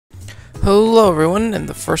Hello everyone, and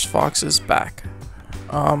the first fox is back.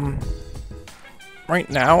 Right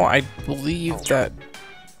now I believe that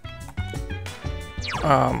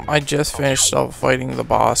I just finished up fighting the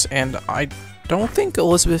boss, and I don't think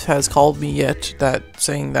Elizabeth has called me yet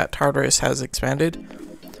saying that Tartarus has expanded.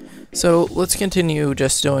 So let's continue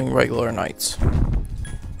just doing regular nights.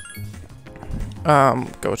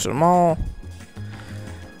 Go to the mall.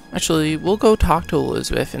 Actually, we'll go talk to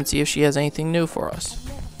Elizabeth and see if she has anything new for us.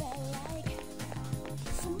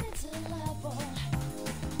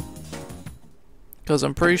 Because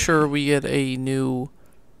I'm pretty sure we get a new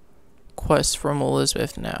quest from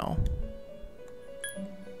Elizabeth now.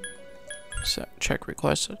 So, check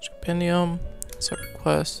request, compendium, set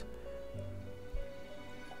request.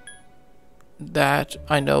 That,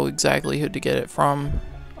 I know exactly who to get it from.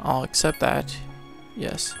 I'll accept that.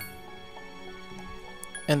 Yes.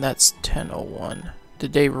 And that's 10:01.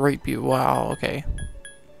 Did they rape you? Wow, okay.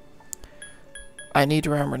 I need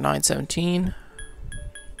to remember 9:17.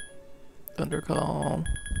 Thundercall.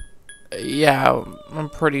 Yeah, I'm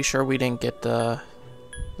pretty sure we didn't get the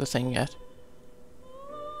thing yet.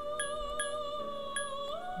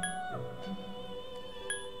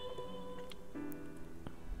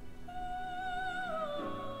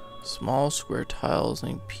 Small square tiles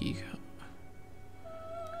and peak.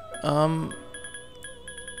 I'm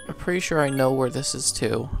pretty sure I know where this is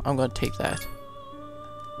too. I'm gonna take that.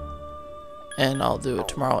 And I'll do it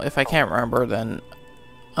tomorrow. If I can't remember, then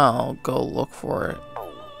I'll go look for it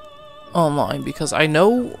online, because I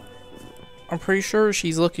know, I'm pretty sure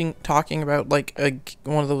she's talking about like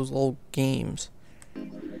one of those little games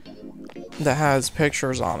that has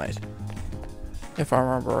pictures on it, if I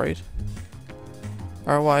remember right.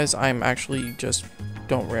 Otherwise, I'm actually just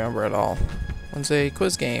don't remember at all. Wednesday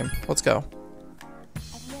quiz game. Let's go.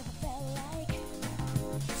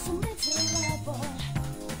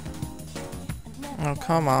 Oh,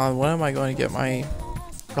 come on. When am I going to get my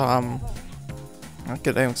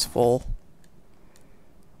academics full?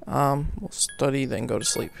 We'll study, then go to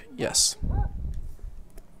sleep. Yes.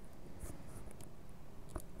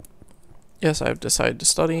 Yes, I've decided to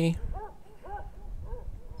study.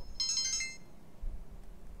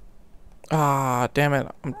 Ah, damn it.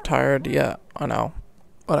 I'm tired. Yeah, I know.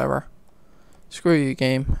 Whatever. Screw you,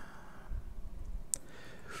 game.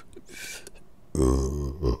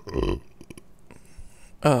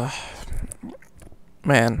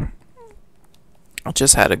 Man. I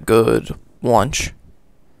just had a good lunch.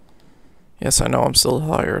 Yes, I know I'm still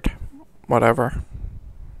tired. Whatever.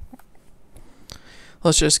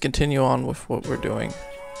 Let's just continue on with what we're doing.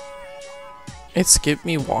 It skipped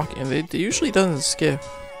me walking. It usually doesn't skip.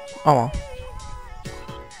 Oh well.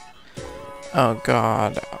 Oh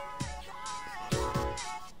god.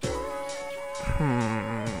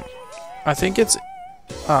 I think it's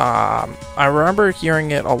I remember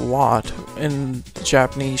hearing it a lot in the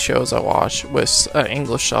Japanese shows I watch with an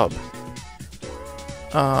English sub.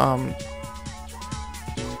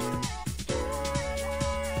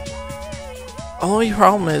 Only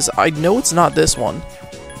problem is, I know it's not this one.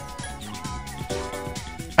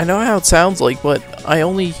 I know how it sounds like, but I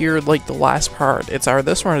only hear like the last part. It's either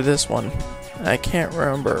this one or this one. And I can't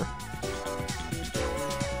remember.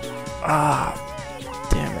 Ah,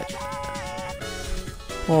 damn it.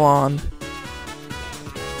 Hold on.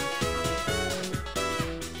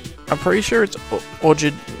 I'm pretty sure it's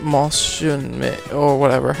Ojimasunme or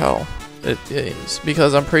whatever hell it is,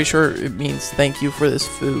 because I'm pretty sure it means thank you for this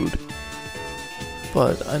food.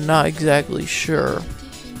 But I'm not exactly sure.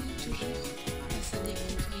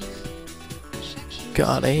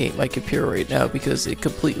 God, I hate my computer right now because it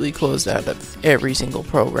completely closed out of every single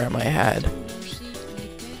program I had.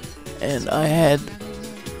 And I had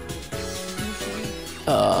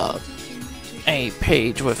a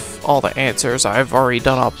page with all the answers I've already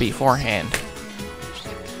done up beforehand.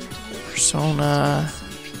 Persona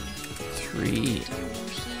 3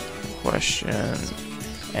 question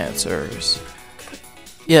answers.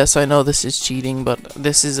 Yes, I know this is cheating, but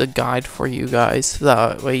this is a guide for you guys.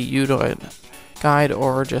 That way you don't guide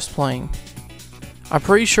or just playing. I'm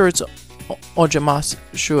pretty sure it's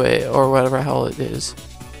Ojimasu or whatever hell it is.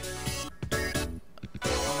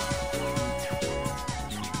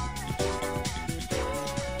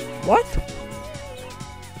 What?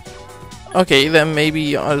 Okay, then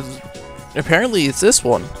maybe apparently it's this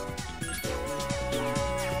one.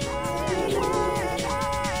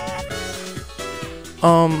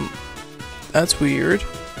 That's weird.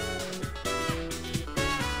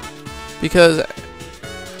 Because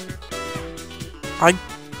I'm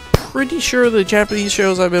pretty sure the Japanese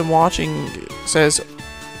shows I've been watching says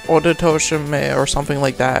Odatoshime or something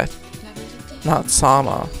like that. Not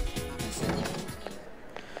Sama.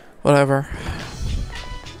 Whatever.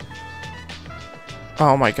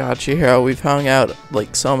 Oh my god, Chihiro, we've hung out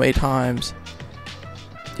like so many times.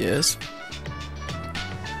 Yes.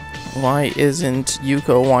 Why isn't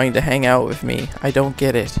Yuko wanting to hang out with me? I don't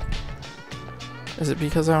get it. Is it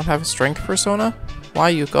because I don't have a strength persona?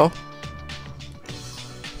 Why, Yuko?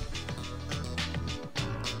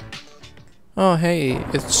 Oh hey,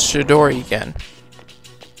 it's Chidori again.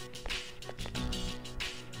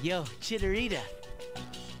 Yo, Chidorita.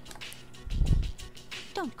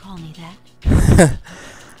 Don't call me that.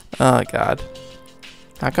 Oh god.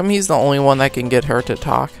 How come he's the only one that can get her to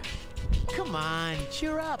talk? Come on,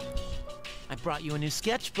 cheer up. I brought you a new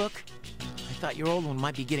sketchbook. I thought your old one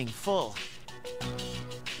might be getting full.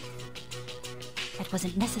 That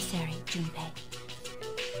wasn't necessary, Junpei.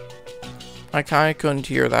 I kinda couldn't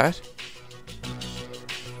hear that.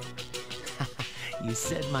 You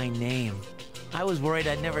said my name. I was worried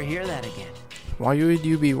I'd never hear that again. Why would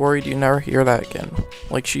you be worried you never hear that again?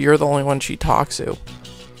 Like, you're the only one she talks to.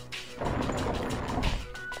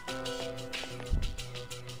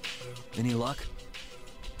 Any luck?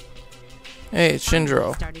 Hey, it's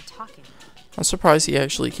Shinjiro. Started talking, I'm surprised he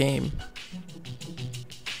actually came.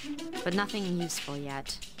 but nothing useful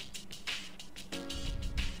yet.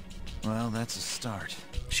 Well, that's a start.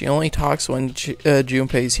 She only talks when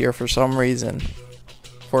Junpei's here for some reason.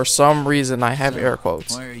 For some reason, I have air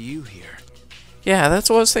quotes. Why are you here? Yeah, that's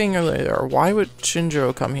what I was saying earlier. Why would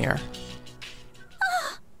Shinjiro come here?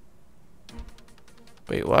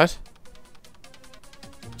 Wait, what?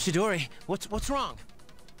 Chidori, what's wrong?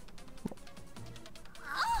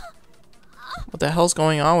 What the hell's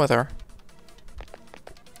going on with her?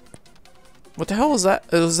 What the hell is that?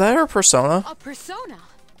 Is that her persona? A persona?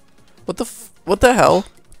 What the hell?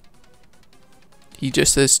 He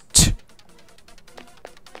just says t.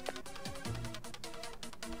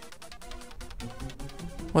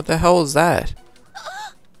 What the hell is that?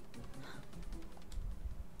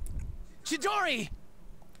 Chidori!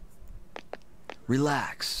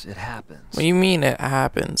 Relax, it happens. What do you mean it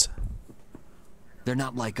happens? They're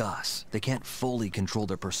not like us. They can't fully control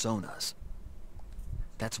their personas.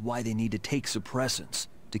 That's why they need to take suppressants,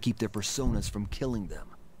 to keep their personas from killing them.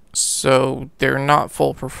 So they're not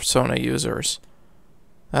full persona users.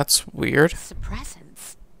 That's weird.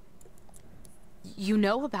 Suppressants? You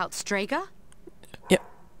know about Strega? Yeah.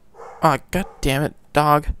 Ah, god damn it,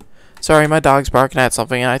 dog. Sorry, my dog's barking at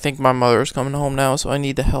something, and I think my mother's coming home now, so I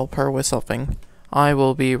need to help her with something. I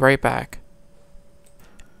will be right back.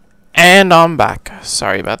 And I'm back.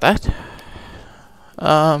 Sorry about that.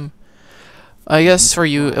 I guess for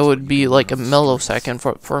you it would be like a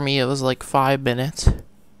millisecond. For me it was like 5 minutes.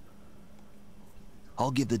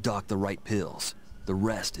 I'll give the doc the right pills. The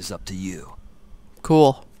rest is up to you.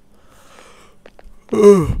 Cool.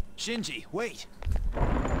 Shinji, wait.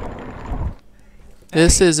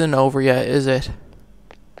 This isn't over yet, is it?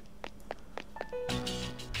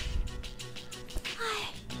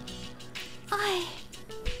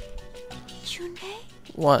 Junpei?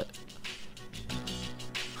 What?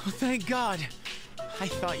 Oh, thank God. I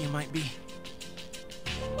thought you might be.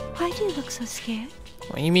 Why do you look so scared?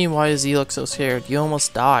 What do you mean, why does he look so scared? You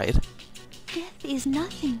almost died. Death is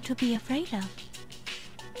nothing to be afraid of.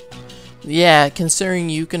 Yeah, considering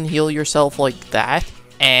you can heal yourself like that,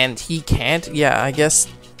 and he can't, yeah, I guess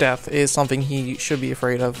death is something he should be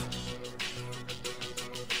afraid of.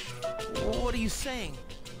 What are you saying?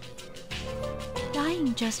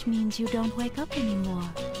 Dying just means you don't wake up anymore.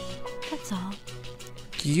 That's all.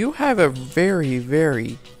 You have a very,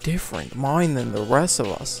 very different mind than the rest of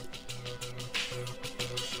us.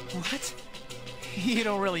 What? You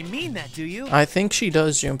don't really mean that, do you? I think she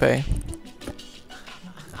does, Junpei.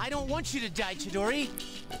 I don't want you to die, Chidori.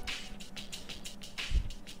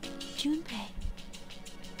 Junpei.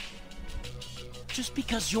 Just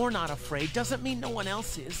because you're not afraid doesn't mean no one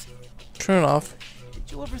else is. True enough.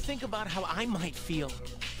 Did you ever think about how I might feel?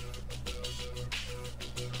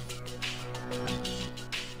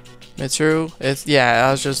 It's true. It's, yeah,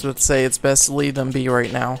 I was just about to say it's best to leave them be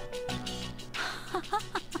right now.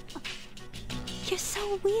 You're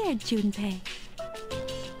so weird, Junpei.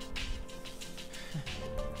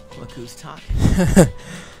 Look who's talking.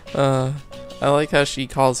 I like how she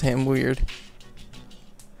calls him weird.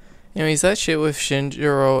 Anyways, that shit with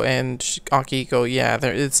Shinjiro and Akiko, yeah,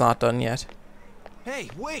 it's not done yet. Hey,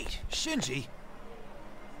 wait, Shinji.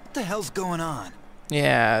 What the hell's going on?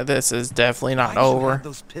 Yeah, this is definitely not Why do you over. have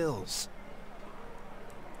those pills?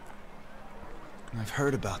 I've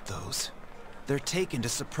heard about those. They're taken to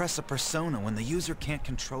suppress a persona when the user can't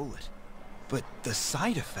control it. But the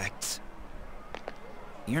side effects...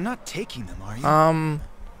 You're not taking them, are you?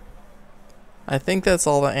 I think that's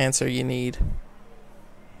all the answer you need.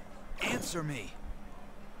 Answer me.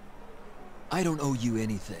 I don't owe you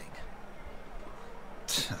anything.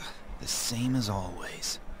 The same as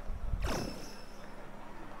always.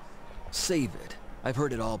 Save it. I've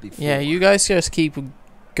heard it all before. Yeah, you guys just keep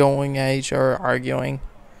going at each other, arguing.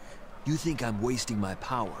 You think I'm wasting my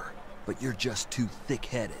power, but you're just too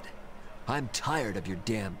thick-headed. I'm tired of your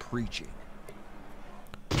damn preaching.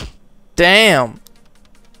 Damn!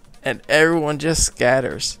 And everyone just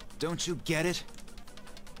scatters. Don't you get it?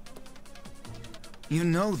 You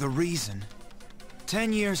know the reason.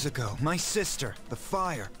 10 years ago, my sister, the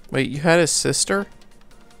fire. Wait, you had a sister?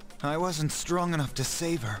 I wasn't strong enough to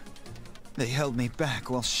save her. They held me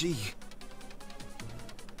back while she...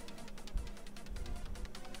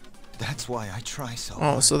 That's why I try so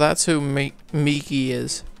hard. Oh, so that's who Miki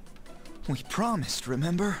is. We promised,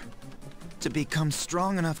 remember? To become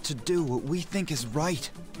strong enough to do what we think is right.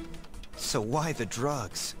 So why the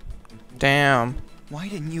drugs? Damn. Why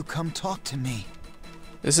didn't you come talk to me?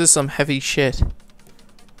 This is some heavy shit.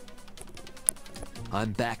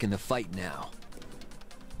 I'm back in the fight now.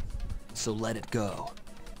 So let it go.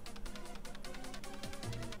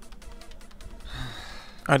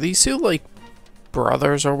 Are these two, like,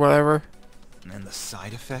 brothers or whatever? And the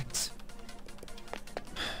side effects?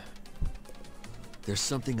 There's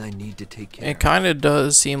something I need to take care of. It kind of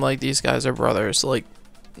does seem like these guys are brothers. Like,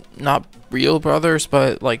 not real brothers,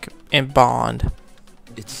 but, like, in bond.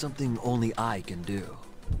 It's something only I can do.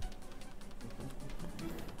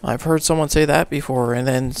 I've heard someone say that before, and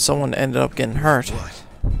then someone ended up getting hurt. What?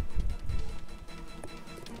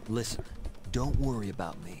 Listen, don't worry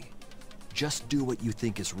about me. Just do what you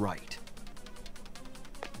think is right.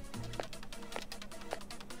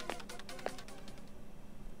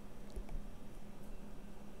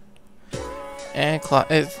 And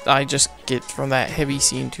I just get from that heavy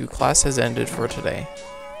scene to class has ended for today.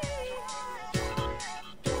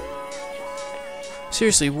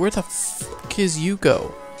 Seriously, where the fuck is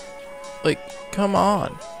Yuko? Like, come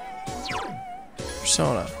on.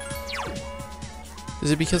 Persona.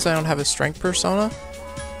 Is it because I don't have a strength persona?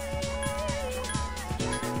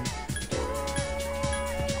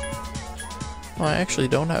 Well, I actually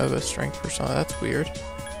don't have a strength persona. That's weird.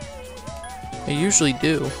 I usually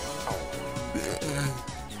do.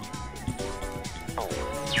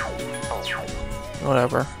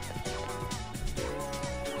 Whatever.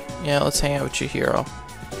 Yeah, let's hang out with Chihiro.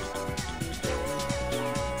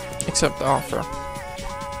 Accept the offer.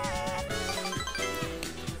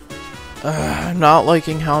 I'm not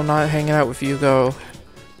liking how I'm not hanging out with Yugo.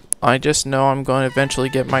 I just know I'm going to eventually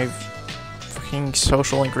get my fucking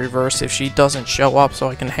social link reversed if she doesn't show up so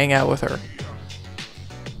I can hang out with her.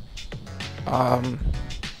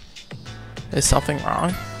 Is something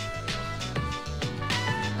wrong?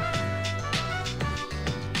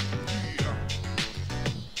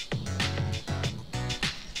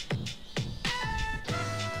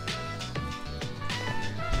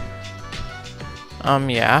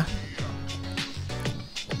 Yeah.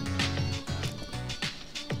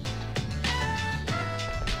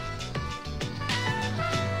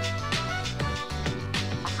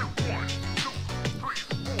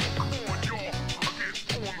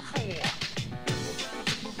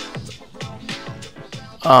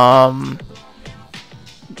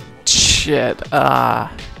 Shit,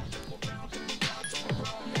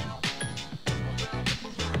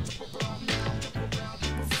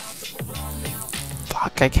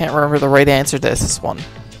 Fuck, I can't remember the right answer to this one.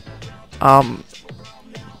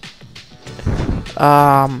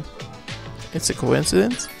 It's a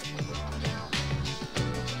coincidence?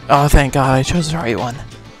 Oh, thank God, I chose the right one.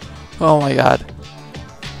 Oh my God.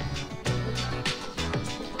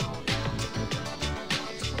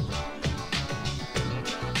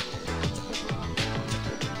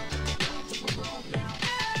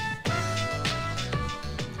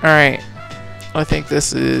 Alright, I think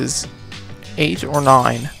this is 8 or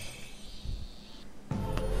 9.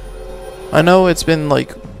 I know it's been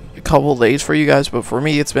like a couple days for you guys, but for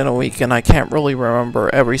me it's been a week and I can't really remember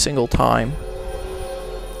every single time.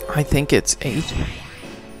 I think it's 8.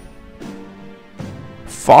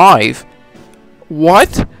 5?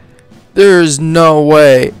 What? There's no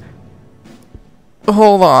way.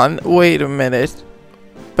 Hold on, wait a minute.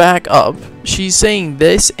 Back up. She's saying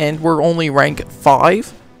this and we're only rank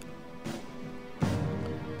 5?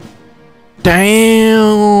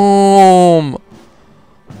 Damn!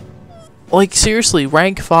 Like, seriously,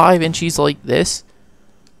 rank 5 and she's like this?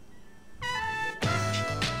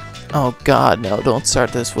 Oh God, no, don't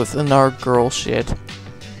start this with another girl shit.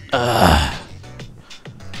 Ugh.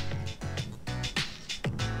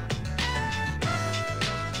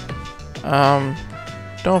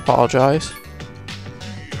 Don't apologize.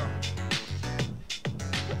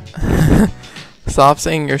 Stop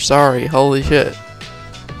saying you're sorry, holy shit.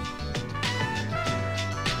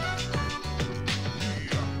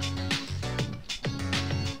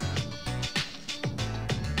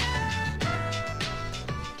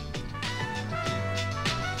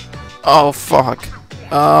 Oh fuck.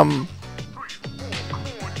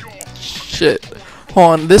 Shit.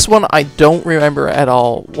 Hold on, this one I don't remember at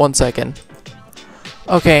all. 1 second.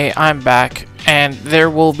 Okay, I'm back, and there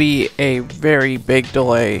will be a very big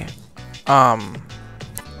delay on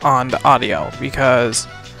the audio because,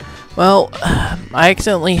 well, I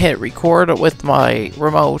accidentally hit record with my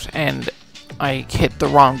remote and I hit the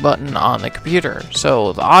wrong button on the computer.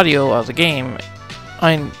 So the audio of the game,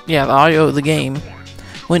 the audio of the game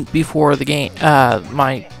went before the game,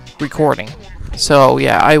 my recording. So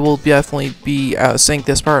yeah, I will definitely be sync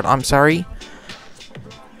this part. I'm sorry.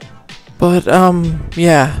 But,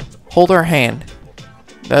 yeah, hold her hand.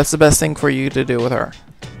 That's the best thing for you to do with her.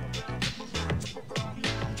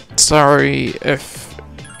 Sorry if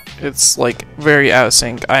it's, like, very out of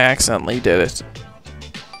sync. I accidentally did it.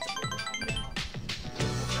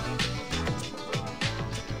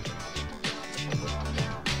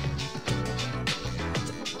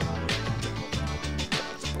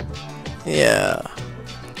 Yeah.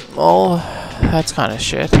 Well, that's kind of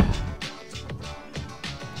shit.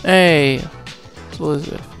 Hey, what is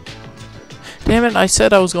it? Damn it, I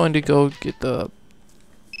said I was going to go get the...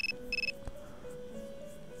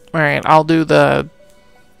 Alright, I'll do the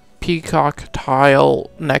peacock tile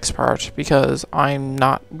next part because I'm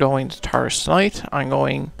not going to TARS tonight. I'm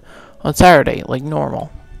going on Saturday, like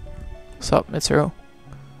normal. What's up, Mitsuru?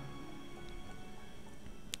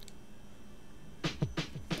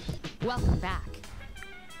 Welcome back.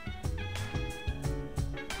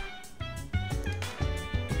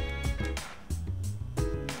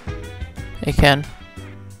 Hey, Ken.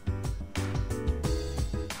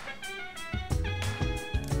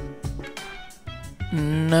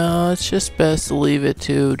 No, it's just best to leave it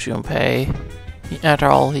to Junpei. After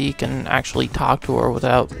all, he can actually talk to her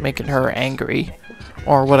without making her angry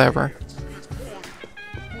or whatever.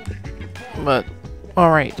 But,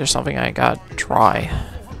 alright, there's something I gotta try.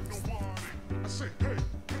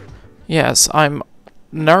 Yes,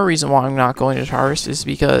 another reason why I'm not going to Tartarus is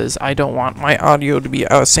because I don't want my audio to be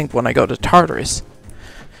out of sync when I go to Tartarus.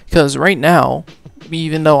 Because right now,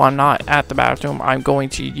 even though I'm not at the bathroom, I'm going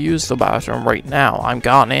to use the bathroom right now. I'm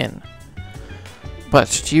gone in. But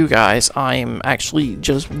to you guys, I'm actually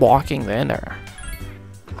just walking in there.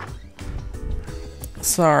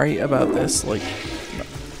 Sorry about this, like...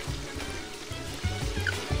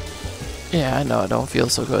 Yeah, I know, I don't feel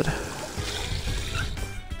so good.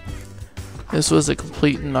 This was a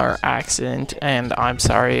complete and utter accident, and I'm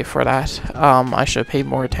sorry for that. I should have paid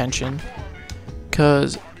more attention.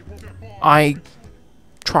 Because I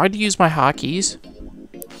tried to use my hotkeys,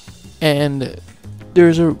 and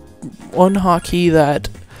there's one hotkey that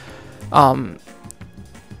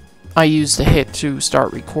I used to hit to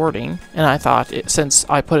start recording, and I thought since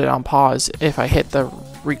I put it on pause, if I hit the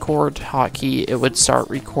record hotkey, it would start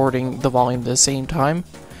recording the volume at the same time.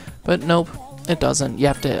 But nope. It doesn't. You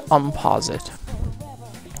have to unpause it.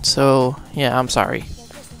 So, yeah, I'm sorry.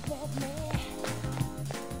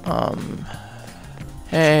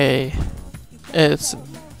 Hey. It's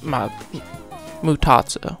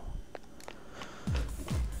Mutatsu.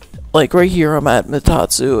 Like, right here I'm at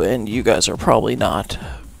Mutatsu, and you guys are probably not.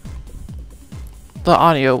 The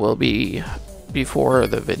audio will be before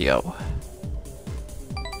the video.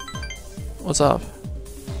 What's up?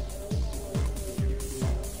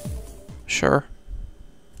 Sure.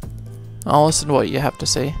 I'll listen to what you have to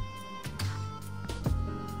say.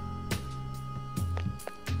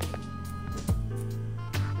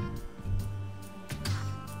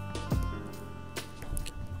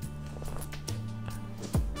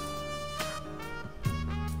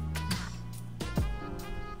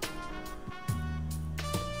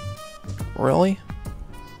 Really?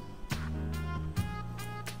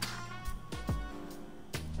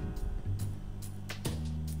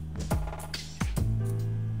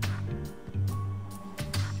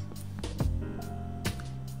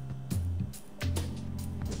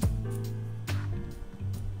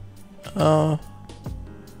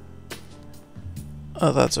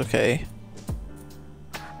 Oh, that's okay.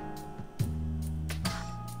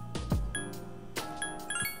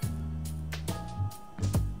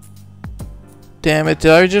 Damn it,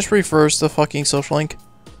 did I just reverse the fucking social link?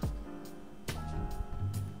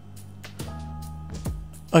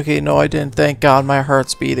 Okay, no I didn't, thank God my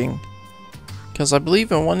heart's beating. Because I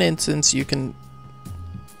believe in one instance you can...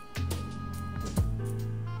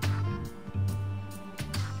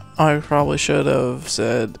 I probably should have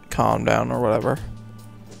said calm down or whatever.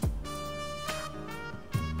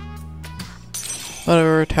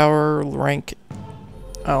 Whatever, tower rank.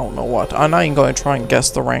 I don't know what. I'm not even going to try and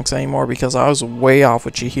guess the ranks anymore because I was way off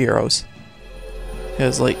with Chihiro's. It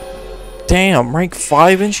was like, damn, rank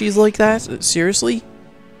 5 and she's like that? Seriously?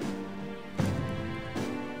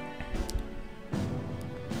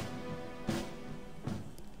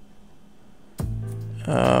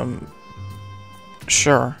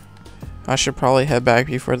 Sure. I should probably head back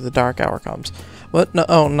before the dark hour comes. What? No,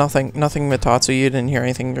 oh, nothing, Mitatsu. You didn't hear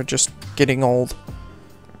anything. You're just getting old.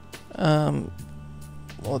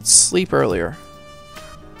 Let's sleep earlier.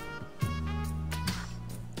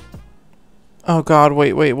 Oh god,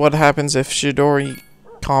 wait, what happens if Shidori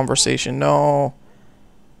conversation? No.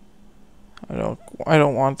 I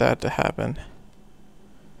don't want that to happen.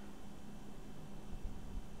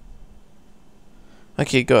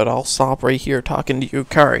 Okay, good. I'll stop right here talking to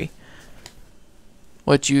Yukari.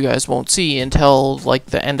 What you guys won't see until, like,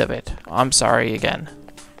 the end of it. I'm sorry again.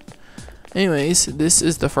 Anyways, this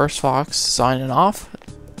is the First Fox signing off.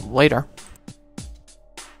 Later.